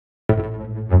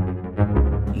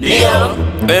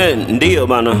Ndio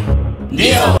bana.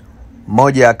 Ndio.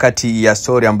 Moja kati ya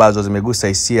story ambazo zimegusa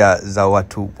hisia za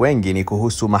watu wengi ni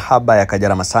kuhusu mahaba ya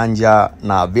Kajala Masanja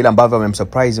na vile ambavyo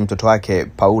amemsurprise mtoto wake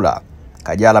Paula.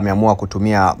 Kajala ameamua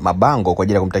kutumia mabango kwa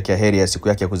ajili ya kumtakia heri ya siku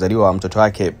yake ya kuzaliwa mtoto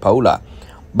wake Paula.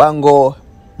 Bango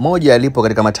moja lipo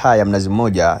katika mataa ya Mnazi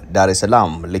Mmoja, Dar es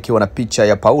Salaam, likiwa na picha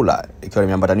ya Paula, likiwa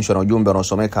limeambatanishwa na ujumbe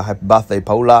unaosomeka Happy birthday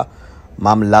Paula,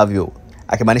 mom love you.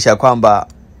 Akimaanisha kwamba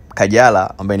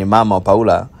Kajala ambaye ni mama wa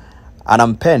Paula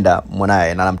anampenda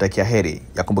mwanae na anamtakia heri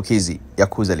ya kumbukizi ya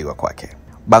kuzaliwa kwake.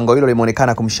 Bango hilo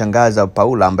limeonekana kumshangaza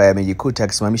Paula ambaye amejikuta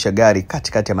akisimamisha gari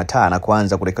katikati ya mataa na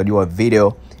kuanza kurekodiwa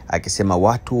video akisema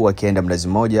watu wakienda Mnazi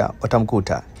Mmoja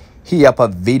watamkuta. Hii hapa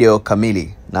video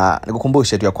kamili, na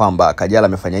nikukumbushe tu ya kwamba Kajala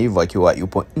amefanya hivyo akiwa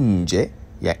yupo nje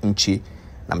ya nchi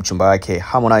na mchumba wake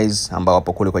Harmonize ambao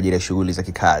wapo kule kwa ajili ya shughuli za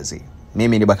kikazi.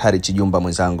 Mimi ni Bakari Chijumba,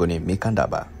 mwenzangu ni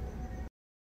Mikandaba.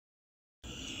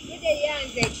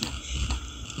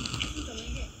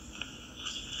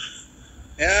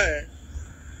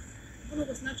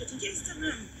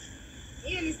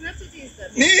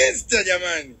 Nista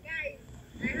jamani. Guys,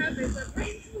 I have a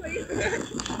surprise for you.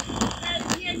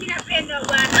 Guys, mimi ninapenda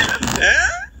bwana.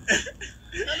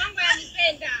 Mamangu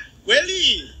ananipenda.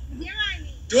 Kweli? Jamani.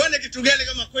 Tuone kitu gani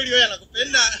kama kweli wewe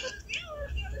anakupenda.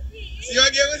 Sio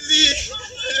geuzi.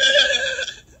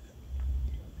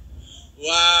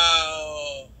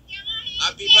 Wow.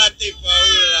 Happy birthday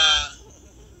Paula.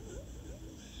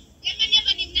 Jamani,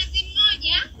 hapa ni Mnazi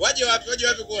Mmoja. Waje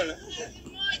wapi kuona? Mnazi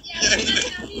Mmoja.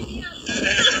 Na mimi hapa.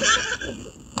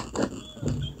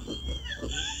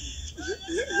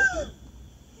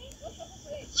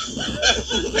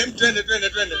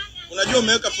 Twende. Unajua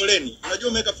umeweka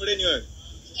foleni wewe.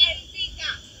 Sijaridhika.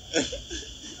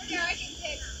 Ngoja waje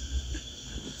tena.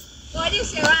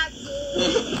 Waonyeshe watu.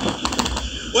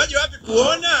 Waje wapi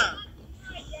kuona?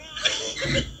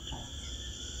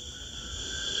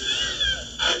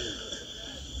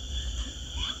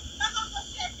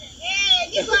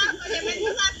 Niko hapa jamani,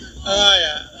 watu.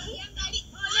 Haya.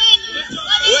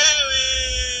 Wewe.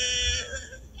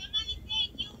 Jamani,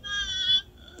 thank you mom.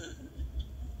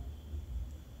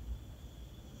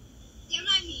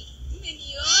 Jamani,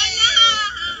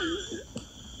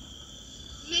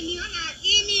 mmeniona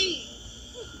lakini.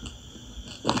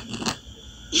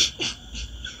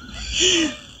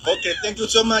 Okay, thank you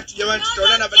so much jamani,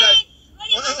 tutaonana baadaye.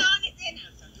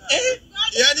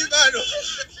 Yaani bado.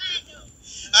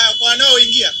 Haya, kwa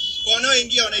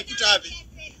wanaoingia wanaikuta wapi?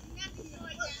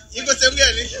 Iko sehemu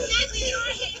gani?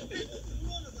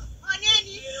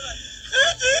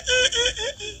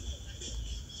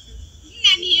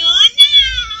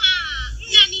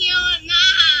 Mnaniona.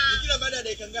 Kila baada ya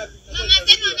dakika ngapi? Mama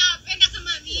tena anawapenda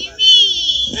kama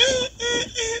mimi.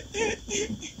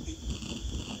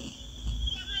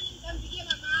 Jamani, nitampigia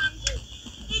mama wangu.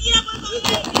 Pigia mama wangu.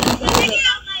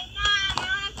 Pigia my mom. I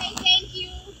want to say thank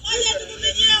you. Ngoja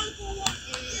tukupigie huko.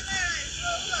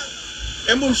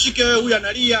 Hebu mshike wewe, huyu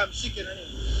analia, mshike nani?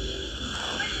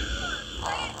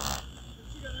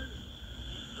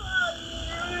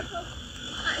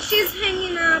 She's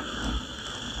hanging up.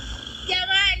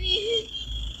 Jamani.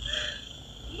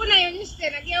 Mbona yonyesha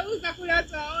tena? Geuza kule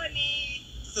watu waone.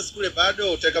 Sasa sikule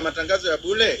bado utaweka matangazo ya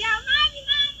bure. Jamani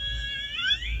mama.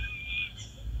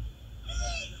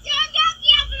 Jamani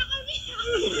hapo na kabisa.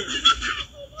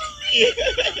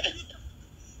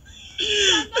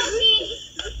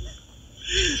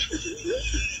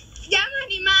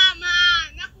 Jamani mama,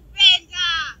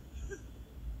 nakupenda.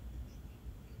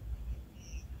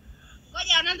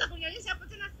 Ngoja anaanza kunyonyesha hapo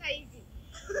tena sasa hivi.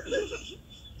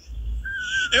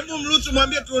 Hebu mruhusu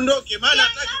mwambie tuondoke maana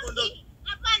hataki